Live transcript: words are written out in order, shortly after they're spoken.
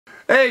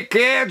Hey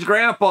kids,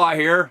 Grandpa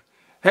here.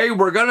 Hey,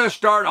 we're going to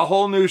start a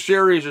whole new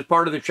series as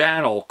part of the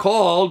channel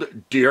called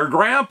Dear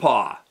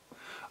Grandpa.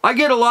 I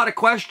get a lot of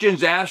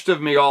questions asked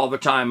of me all the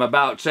time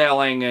about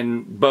sailing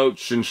and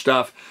boats and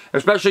stuff,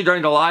 especially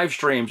during the live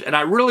streams, and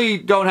I really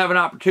don't have an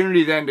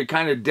opportunity then to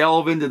kind of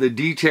delve into the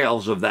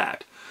details of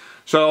that.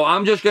 So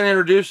I'm just going to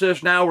introduce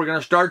this now. We're going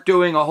to start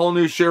doing a whole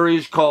new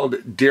series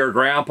called Dear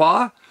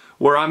Grandpa,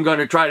 where I'm going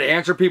to try to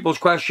answer people's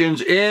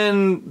questions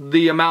in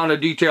the amount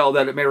of detail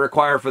that it may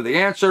require for the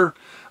answer.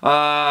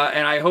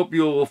 And I hope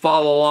you will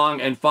follow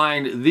along and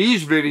find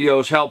these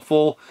videos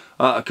helpful,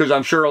 because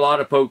I'm sure a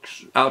lot of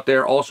folks out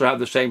there also have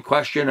the same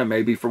question and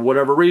maybe for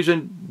whatever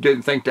reason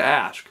didn't think to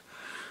ask.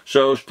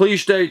 So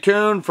please stay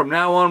tuned. From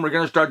now on, we're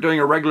going to start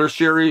doing a regular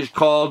series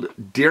called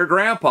Dear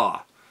Grandpa.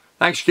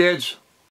 Thanks, kids.